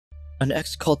An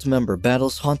ex-cult member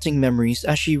battles haunting memories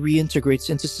as she reintegrates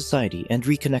into society and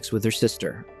reconnects with her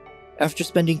sister. After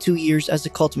spending 2 years as a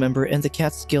cult member in the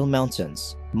Catskill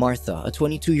Mountains, Martha, a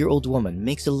 22-year-old woman,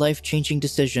 makes a life-changing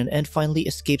decision and finally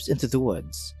escapes into the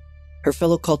woods. Her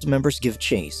fellow cult members give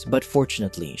chase, but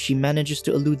fortunately, she manages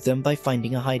to elude them by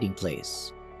finding a hiding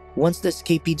place. Once the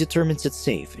escapee determines it's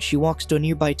safe, she walks to a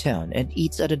nearby town and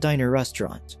eats at a diner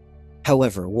restaurant.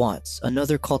 However, Watts,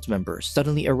 another cult member,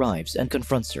 suddenly arrives and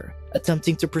confronts her,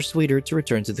 attempting to persuade her to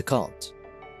return to the cult.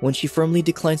 When she firmly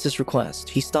declines his request,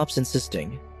 he stops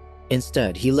insisting.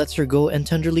 Instead, he lets her go and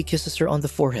tenderly kisses her on the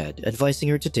forehead, advising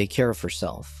her to take care of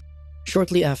herself.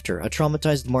 Shortly after, a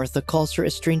traumatized Martha calls her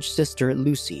estranged sister,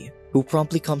 Lucy, who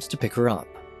promptly comes to pick her up.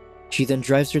 She then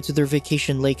drives her to their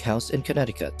vacation lake house in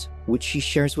Connecticut, which she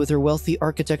shares with her wealthy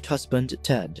architect husband,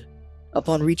 Ted.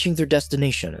 Upon reaching their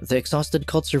destination, the exhausted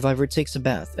cult survivor takes a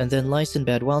bath and then lies in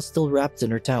bed while still wrapped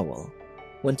in her towel.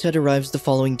 When Ted arrives the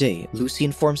following day, Lucy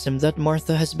informs him that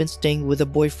Martha has been staying with a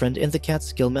boyfriend in the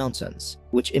Catskill Mountains,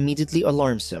 which immediately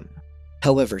alarms him.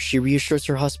 However, she reassures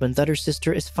her husband that her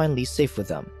sister is finally safe with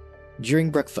them.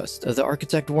 During breakfast, the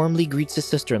architect warmly greets his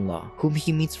sister-in-law, whom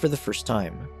he meets for the first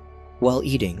time. While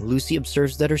eating, Lucy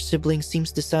observes that her sibling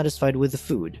seems dissatisfied with the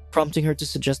food, prompting her to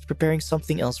suggest preparing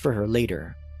something else for her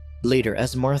later. Later,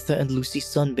 as Martha and Lucy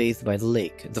sunbathe by the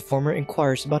lake, the former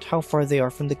inquires about how far they are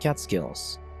from the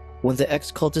Catskills. When the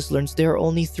ex-cultist learns they are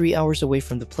only 3 hours away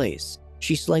from the place,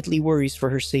 she slightly worries for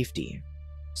her safety.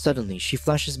 Suddenly, she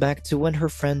flashes back to when her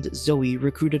friend Zoe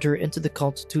recruited her into the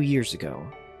cult 2 years ago.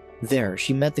 There,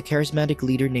 she met the charismatic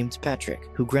leader named Patrick,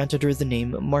 who granted her the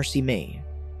name Marcy May.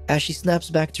 As she snaps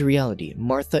back to reality,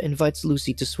 Martha invites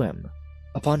Lucy to swim.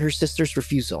 Upon her sister's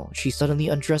refusal, she suddenly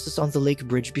undresses on the lake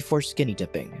bridge before skinny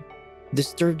dipping.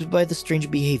 Disturbed by the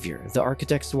strange behavior, the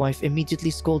architect's wife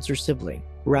immediately scolds her sibling,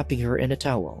 wrapping her in a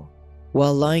towel.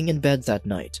 While lying in bed that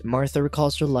night, Martha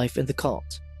recalls her life in the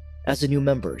cult. As a new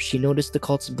member, she noticed the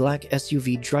cult's black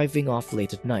SUV driving off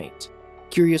late at night.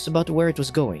 Curious about where it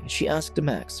was going, she asked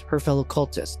Max, her fellow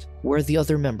cultist, where the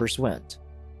other members went.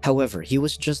 However, he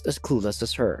was just as clueless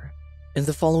as her. In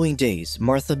the following days,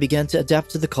 Martha began to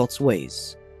adapt to the cult's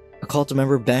ways. A cult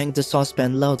member banged the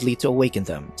saucepan loudly to awaken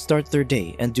them, start their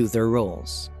day, and do their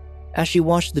roles. As she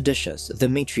washed the dishes, the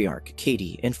matriarch,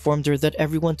 Katie, informed her that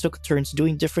everyone took turns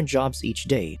doing different jobs each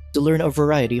day to learn a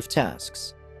variety of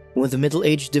tasks. When the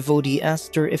middle-aged devotee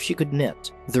asked her if she could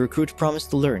knit, the recruit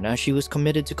promised to learn as she was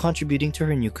committed to contributing to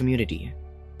her new community.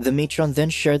 The matron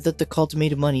then shared that the cult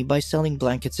made money by selling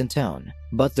blankets in town,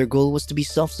 but their goal was to be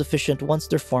self-sufficient once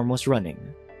their farm was running.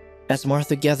 As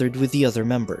Martha gathered with the other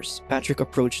members, Patrick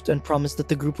approached and promised that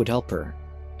the group would help her.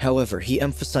 However, he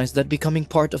emphasized that becoming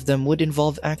part of them would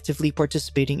involve actively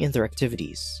participating in their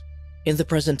activities. In the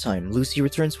present time, Lucy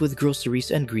returns with groceries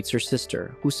and greets her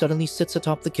sister, who suddenly sits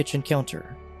atop the kitchen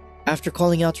counter. After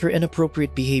calling out her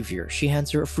inappropriate behavior, she hands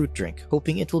her a fruit drink,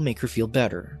 hoping it will make her feel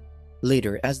better.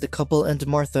 Later, as the couple and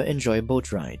Martha enjoy a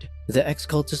boat ride, the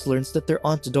ex-cultist learns that their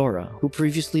Aunt Dora, who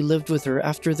previously lived with her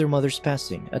after their mother's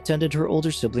passing, attended her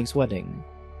older sibling's wedding.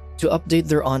 To update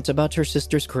their aunt about her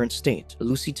sister's current state,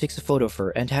 Lucy takes a photo of her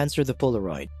and hands her the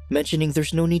Polaroid, mentioning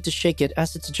there's no need to shake it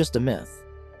as it's just a myth.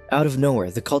 Out of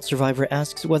nowhere, the cult survivor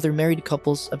asks whether married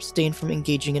couples abstain from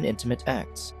engaging in intimate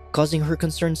acts, causing her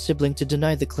concerned sibling to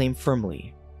deny the claim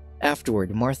firmly.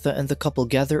 Afterward, Martha and the couple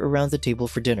gather around the table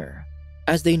for dinner.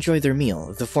 As they enjoy their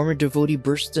meal, the former devotee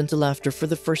bursts into laughter for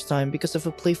the first time because of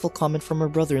a playful comment from her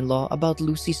brother-in-law about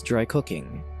Lucy's dry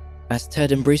cooking. As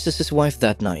Ted embraces his wife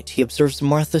that night, he observes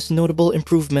Martha's notable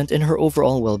improvement in her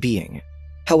overall well-being.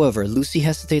 However, Lucy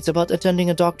hesitates about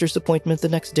attending a doctor's appointment the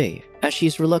next day, as she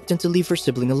is reluctant to leave her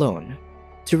sibling alone.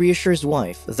 To reassure his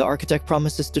wife, the architect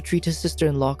promises to treat his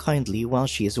sister-in-law kindly while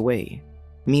she is away.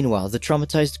 Meanwhile, the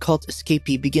traumatized cult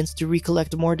escapee begins to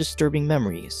recollect more disturbing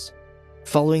memories.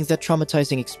 Following that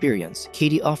traumatizing experience,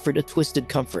 Katie offered a twisted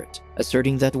comfort,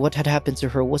 asserting that what had happened to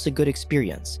her was a good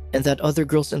experience and that other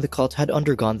girls in the cult had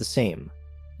undergone the same.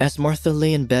 As Martha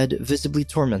lay in bed, visibly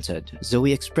tormented,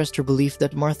 Zoe expressed her belief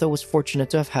that Martha was fortunate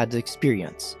to have had the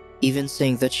experience, even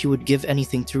saying that she would give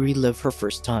anything to relive her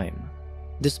first time.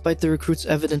 Despite the recruit's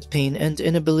evident pain and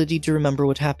inability to remember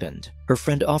what happened, her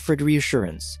friend offered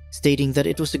reassurance, stating that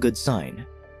it was a good sign.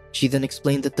 She then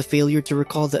explained that the failure to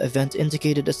recall the event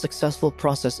indicated a successful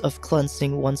process of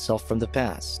cleansing oneself from the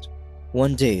past.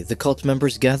 One day, the cult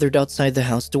members gathered outside the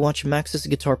house to watch Max's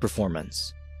guitar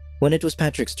performance. When it was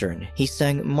Patrick's turn, he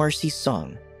sang Marcy's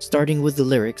song, starting with the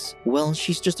lyrics, "Well,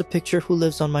 she's just a picture who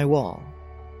lives on my wall."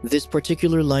 This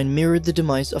particular line mirrored the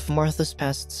demise of Martha's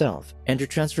past self and her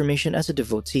transformation as a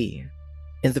devotee.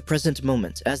 In the present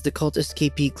moment, as the cult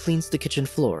escapee cleans the kitchen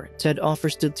floor, Ted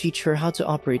offers to teach her how to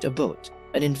operate a boat,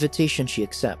 an invitation she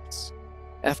accepts.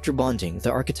 After bonding,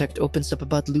 the architect opens up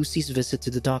about Lucy's visit to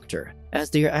the doctor,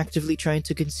 as they are actively trying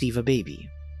to conceive a baby.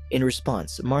 In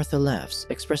response, Martha laughs,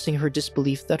 expressing her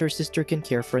disbelief that her sister can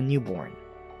care for a newborn.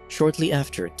 Shortly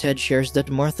after, Ted shares that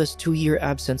Martha's 2-year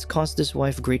absence caused his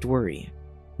wife great worry.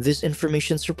 This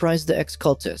information surprised the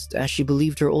ex-cultist, as she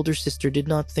believed her older sister did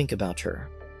not think about her.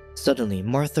 Suddenly,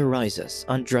 Martha rises,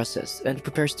 undresses, and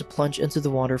prepares to plunge into the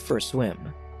water for a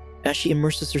swim. As she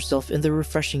immerses herself in the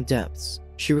refreshing depths,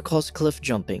 she recalls cliff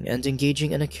jumping and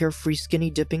engaging in a carefree skinny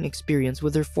dipping experience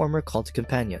with her former cult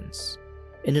companions.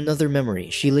 In another memory,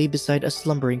 she lay beside a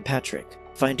slumbering Patrick,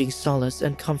 finding solace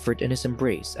and comfort in his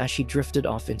embrace as she drifted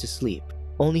off into sleep,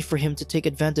 only for him to take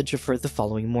advantage of her the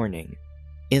following morning.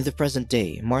 In the present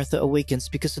day, Martha awakens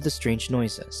because of the strange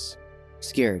noises.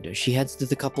 Scared, she heads to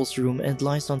the couple's room and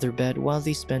lies on their bed while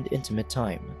they spend intimate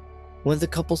time. When the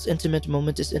couple's intimate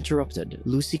moment is interrupted,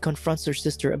 Lucy confronts her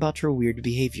sister about her weird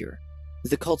behavior.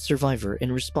 The cult survivor,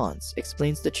 in response,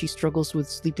 explains that she struggles with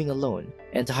sleeping alone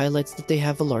and highlights that they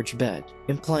have a large bed,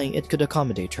 implying it could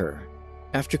accommodate her.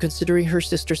 After considering her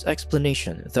sister's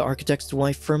explanation, the architect's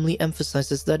wife firmly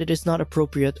emphasizes that it is not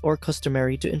appropriate or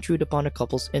customary to intrude upon a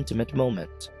couple's intimate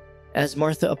moment. As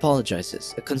Martha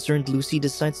apologizes, a concerned Lucy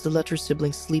decides to let her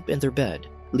siblings sleep in their bed,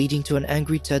 leading to an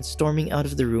angry Ted storming out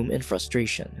of the room in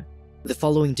frustration. The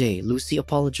following day, Lucy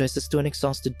apologizes to an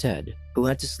exhausted Ted, who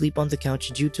had to sleep on the couch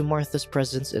due to Martha's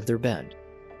presence in their bed.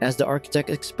 As the architect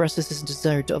expresses his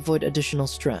desire to avoid additional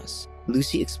stress,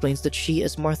 Lucy explains that she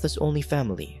is Martha's only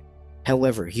family.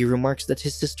 However, he remarks that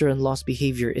his sister-in-law's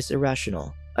behavior is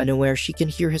irrational, unaware she can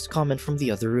hear his comment from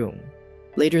the other room.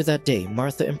 Later that day,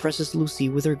 Martha impresses Lucy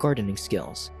with her gardening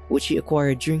skills, which she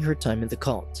acquired during her time in the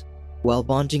cult. While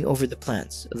bonding over the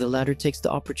plants, the latter takes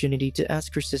the opportunity to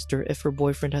ask her sister if her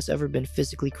boyfriend has ever been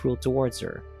physically cruel towards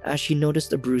her, as she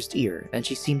noticed a bruised ear and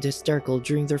she seemed hysterical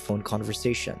during their phone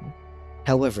conversation.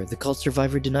 However, the cult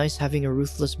survivor denies having a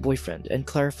ruthless boyfriend and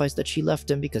clarifies that she left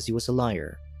him because he was a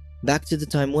liar. Back to the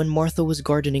time when Martha was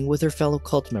gardening with her fellow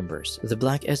cult members, the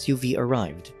black SUV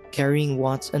arrived, carrying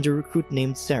Watts and a recruit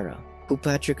named Sarah, who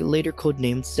Patrick later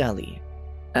codenamed Sally.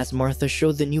 As Martha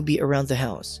showed the newbie around the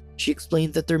house, she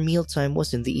explained that their mealtime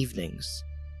was in the evenings.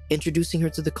 Introducing her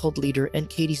to the cult leader and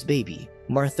Katie's baby,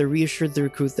 Martha reassured the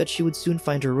recruit that she would soon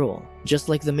find her role, just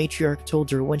like the matriarch told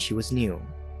her when she was new.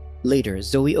 Later,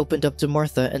 Zoe opened up to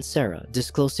Martha and Sarah,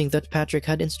 disclosing that Patrick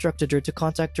had instructed her to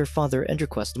contact her father and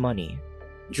request money.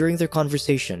 During their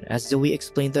conversation, as Zoe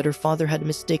explained that her father had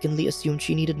mistakenly assumed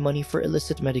she needed money for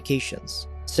illicit medications,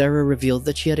 Sarah revealed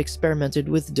that she had experimented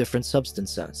with different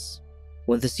substances.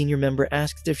 When the senior member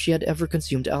asked if she had ever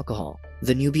consumed alcohol,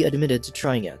 the newbie admitted to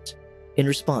trying it. In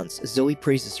response, Zoe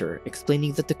praises her,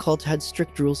 explaining that the cult had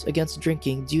strict rules against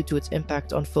drinking due to its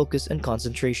impact on focus and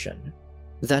concentration.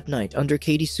 That night, under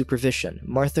Katie's supervision,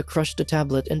 Martha crushed a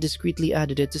tablet and discreetly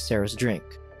added it to Sarah's drink.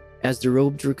 As the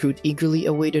robed recruit eagerly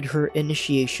awaited her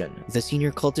initiation, the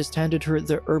senior cultist handed her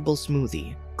the herbal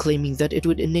smoothie, claiming that it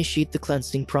would initiate the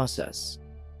cleansing process.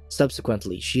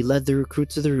 Subsequently, she led the recruit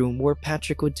to the room where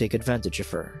Patrick would take advantage of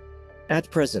her. At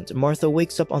present, Martha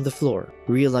wakes up on the floor,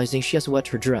 realizing she has wet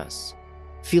her dress.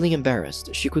 Feeling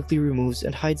embarrassed, she quickly removes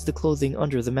and hides the clothing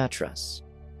under the mattress.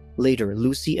 Later,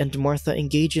 Lucy and Martha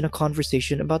engage in a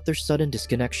conversation about their sudden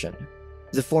disconnection.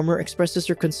 The former expresses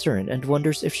her concern and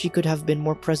wonders if she could have been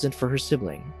more present for her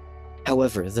sibling.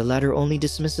 However, the latter only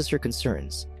dismisses her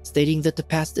concerns, stating that the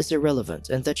past is irrelevant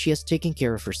and that she has taken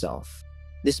care of herself.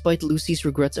 Despite Lucy's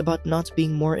regrets about not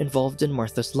being more involved in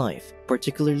Martha's life,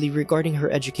 particularly regarding her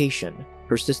education,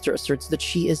 her sister asserts that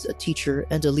she is a teacher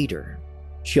and a leader.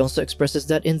 She also expresses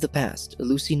that in the past,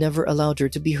 Lucy never allowed her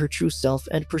to be her true self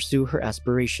and pursue her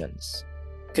aspirations.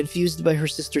 Confused by her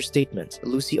sister's statement,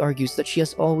 Lucy argues that she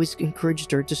has always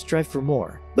encouraged her to strive for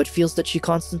more, but feels that she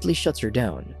constantly shuts her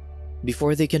down.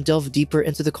 Before they can delve deeper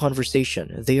into the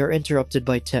conversation, they are interrupted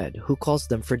by Ted, who calls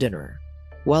them for dinner.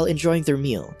 While enjoying their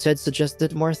meal, Ted suggests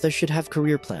that Martha should have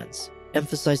career plans,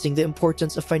 emphasizing the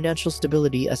importance of financial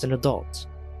stability as an adult.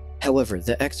 However,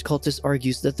 the ex-cultist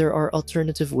argues that there are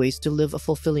alternative ways to live a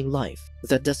fulfilling life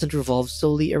that doesn't revolve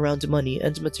solely around money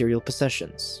and material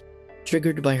possessions.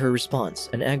 Triggered by her response,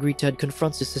 an angry Ted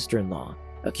confronts his sister-in-law,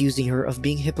 accusing her of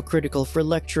being hypocritical for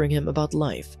lecturing him about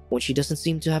life when she doesn't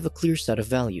seem to have a clear set of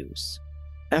values.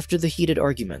 After the heated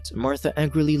argument, Martha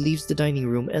angrily leaves the dining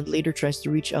room and later tries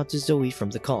to reach out to Zoe from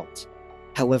the cult.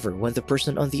 However, when the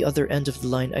person on the other end of the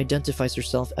line identifies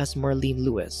herself as Marlene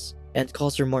Lewis and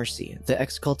calls her Marcy, the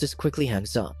ex-cultist quickly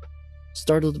hangs up.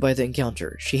 Startled by the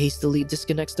encounter, she hastily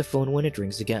disconnects the phone when it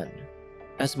rings again.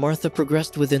 As Martha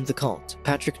progressed within the cult,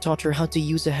 Patrick taught her how to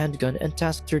use a handgun and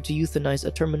tasked her to euthanize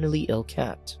a terminally ill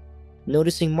cat.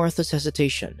 Noticing Martha's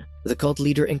hesitation, the cult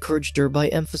leader encouraged her by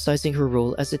emphasizing her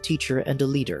role as a teacher and a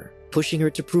leader, pushing her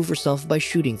to prove herself by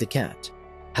shooting the cat.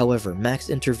 However,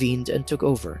 Max intervened and took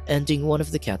over, ending one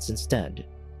of the cats instead.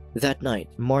 That night,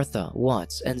 Martha,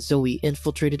 Watts, and Zoe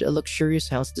infiltrated a luxurious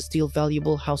house to steal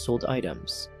valuable household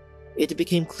items. It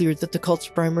became clear that the cult's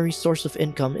primary source of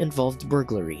income involved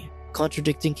burglary,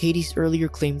 contradicting Katie's earlier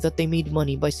claim that they made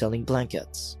money by selling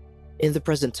blankets. In the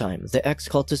present time, the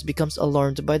ex-cultist becomes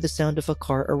alarmed by the sound of a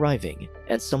car arriving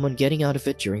and someone getting out of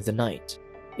it during the night.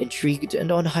 Intrigued and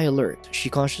on high alert, she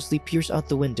cautiously peers out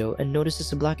the window and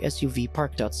notices a black SUV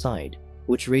parked outside,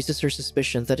 which raises her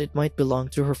suspicion that it might belong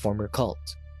to her former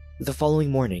cult. The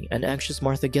following morning, an anxious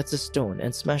Martha gets a stone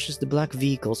and smashes the black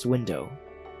vehicle's window.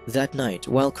 That night,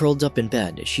 while curled up in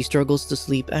bed, she struggles to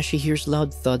sleep as she hears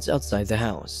loud thuds outside the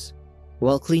house.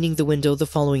 While cleaning the window the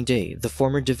following day, the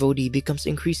former devotee becomes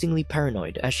increasingly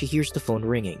paranoid as she hears the phone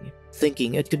ringing,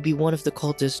 thinking it could be one of the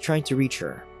cultists trying to reach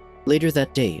her. Later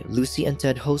that day, Lucy and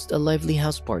Ted host a lively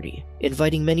house party,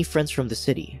 inviting many friends from the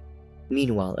city.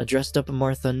 Meanwhile, a dressed-up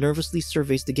Martha nervously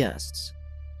surveys the guests.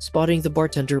 Spotting the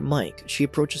bartender, Mike, she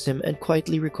approaches him and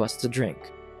quietly requests a drink.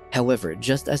 However,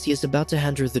 just as he is about to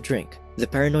hand her the drink, the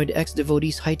paranoid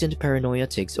ex-devotee's heightened paranoia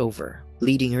takes over,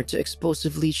 leading her to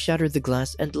explosively shatter the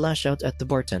glass and lash out at the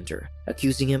bartender,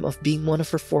 accusing him of being one of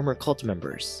her former cult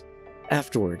members.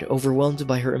 Afterward, overwhelmed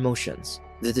by her emotions,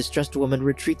 the distressed woman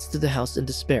retreats to the house in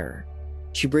despair.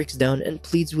 She breaks down and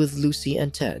pleads with Lucy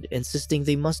and Ted, insisting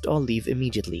they must all leave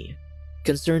immediately.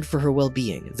 Concerned for her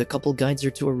well-being, the couple guides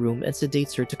her to a room and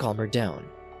sedates her to calm her down.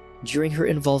 During her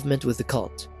involvement with the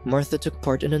cult, Martha took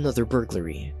part in another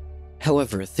burglary.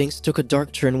 However, things took a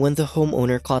dark turn when the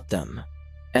homeowner caught them.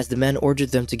 As the man ordered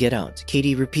them to get out,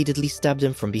 Katie repeatedly stabbed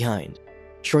him from behind.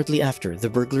 Shortly after, the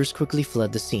burglars quickly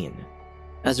fled the scene.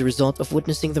 As a result of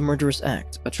witnessing the murderous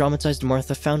act, a traumatized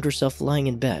Martha found herself lying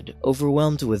in bed,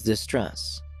 overwhelmed with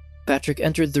distress. Patrick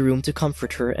entered the room to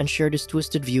comfort her and shared his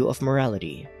twisted view of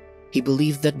morality. He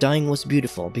believed that dying was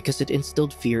beautiful because it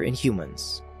instilled fear in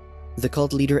humans. The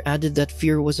cult leader added that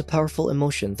fear was a powerful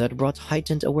emotion that brought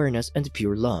heightened awareness and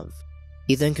pure love.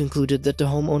 He then concluded that the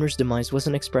homeowner's demise was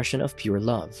an expression of pure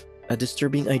love, a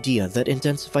disturbing idea that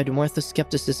intensified Martha's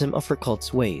skepticism of her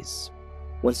cult's ways.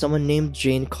 When someone named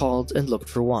Jane called and looked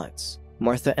for Watts,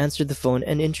 Martha answered the phone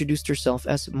and introduced herself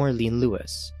as Marlene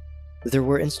Lewis. There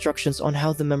were instructions on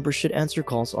how the members should answer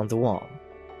calls on the wall.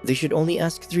 They should only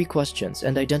ask 3 questions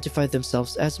and identify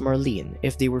themselves as Marlene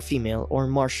if they were female or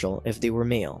Marshall if they were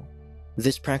male.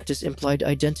 This practice implied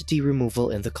identity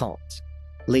removal in the cult.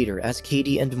 Later, as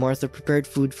Katie and Martha prepared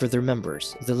food for their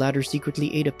members, the latter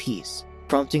secretly ate a piece,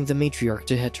 prompting the matriarch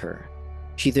to hit her.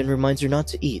 She then reminds her not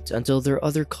to eat until their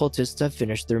other cultists have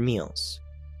finished their meals.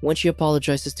 When she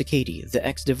apologizes to Katie, the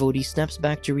ex-devotee snaps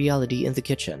back to reality in the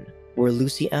kitchen, where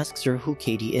Lucy asks her who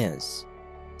Katie is.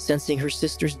 Sensing her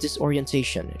sister's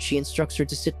disorientation, she instructs her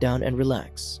to sit down and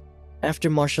relax. After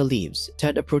Marcia leaves,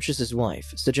 Ted approaches his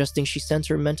wife, suggesting she sends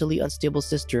her mentally unstable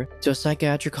sister to a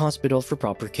psychiatric hospital for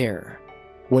proper care.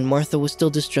 When Martha was still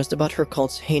distressed about her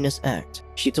cult's heinous act,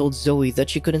 she told Zoe that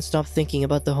she couldn't stop thinking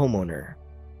about the homeowner.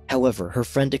 However, her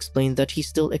friend explained that he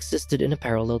still existed in a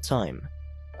parallel time.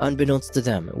 Unbeknownst to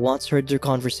them, Watts heard their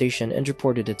conversation and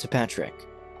reported it to Patrick.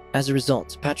 As a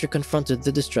result, Patrick confronted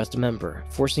the distressed member,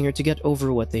 forcing her to get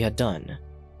over what they had done.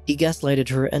 He gaslighted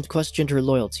her and questioned her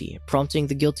loyalty, prompting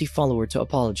the guilty follower to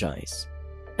apologize.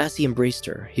 As he embraced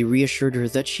her, he reassured her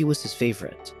that she was his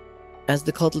favorite. As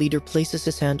the cult leader places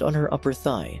his hand on her upper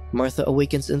thigh, Martha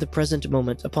awakens in the present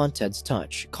moment upon Ted's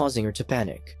touch, causing her to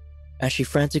panic. As she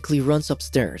frantically runs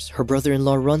upstairs, her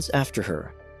brother-in-law runs after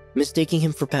her. Mistaking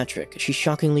him for Patrick, she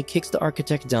shockingly kicks the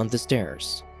architect down the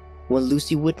stairs. When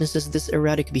Lucy witnesses this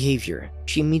erratic behavior,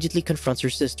 she immediately confronts her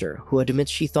sister, who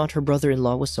admits she thought her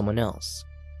brother-in-law was someone else.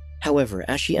 However,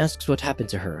 as she asks what happened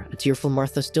to her, a tearful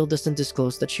Martha still doesn't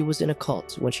disclose that she was in a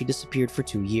cult when she disappeared for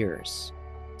 2 years.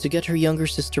 To get her younger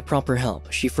sister proper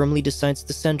help, she firmly decides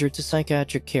to send her to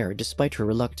psychiatric care despite her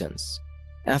reluctance.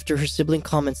 After her sibling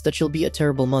comments that she'll be a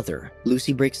terrible mother,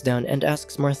 Lucy breaks down and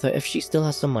asks Martha if she still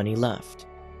has some money left.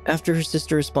 After her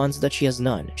sister responds that she has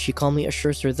none, she calmly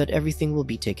assures her that everything will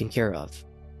be taken care of.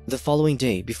 The following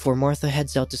day, before Martha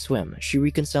heads out to swim, she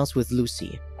reconciles with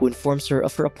Lucy, who informs her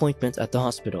of her appointment at the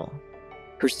hospital.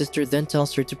 Her sister then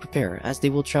tells her to prepare as they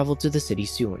will travel to the city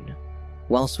soon.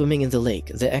 While swimming in the lake,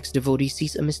 the ex-devotee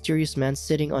sees a mysterious man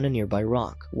sitting on a nearby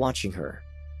rock, watching her.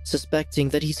 Suspecting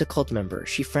that he's a cult member,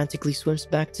 she frantically swims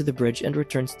back to the bridge and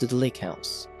returns to the lake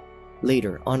house.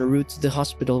 Later, en route to the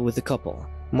hospital with the couple,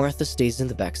 Martha stays in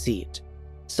the back seat.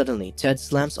 Suddenly, Ted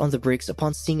slams on the brakes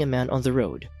upon seeing a man on the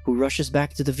road, who rushes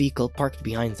back to the vehicle parked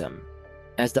behind them.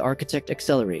 As the architect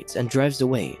accelerates and drives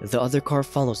away, the other car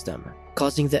follows them,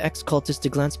 causing the ex-cultist to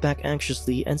glance back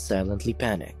anxiously and silently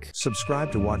panic. Subscribe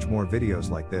to watch more videos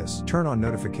like this, turn on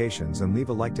notifications and leave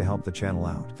a like to help the channel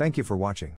out. Thank you for watching.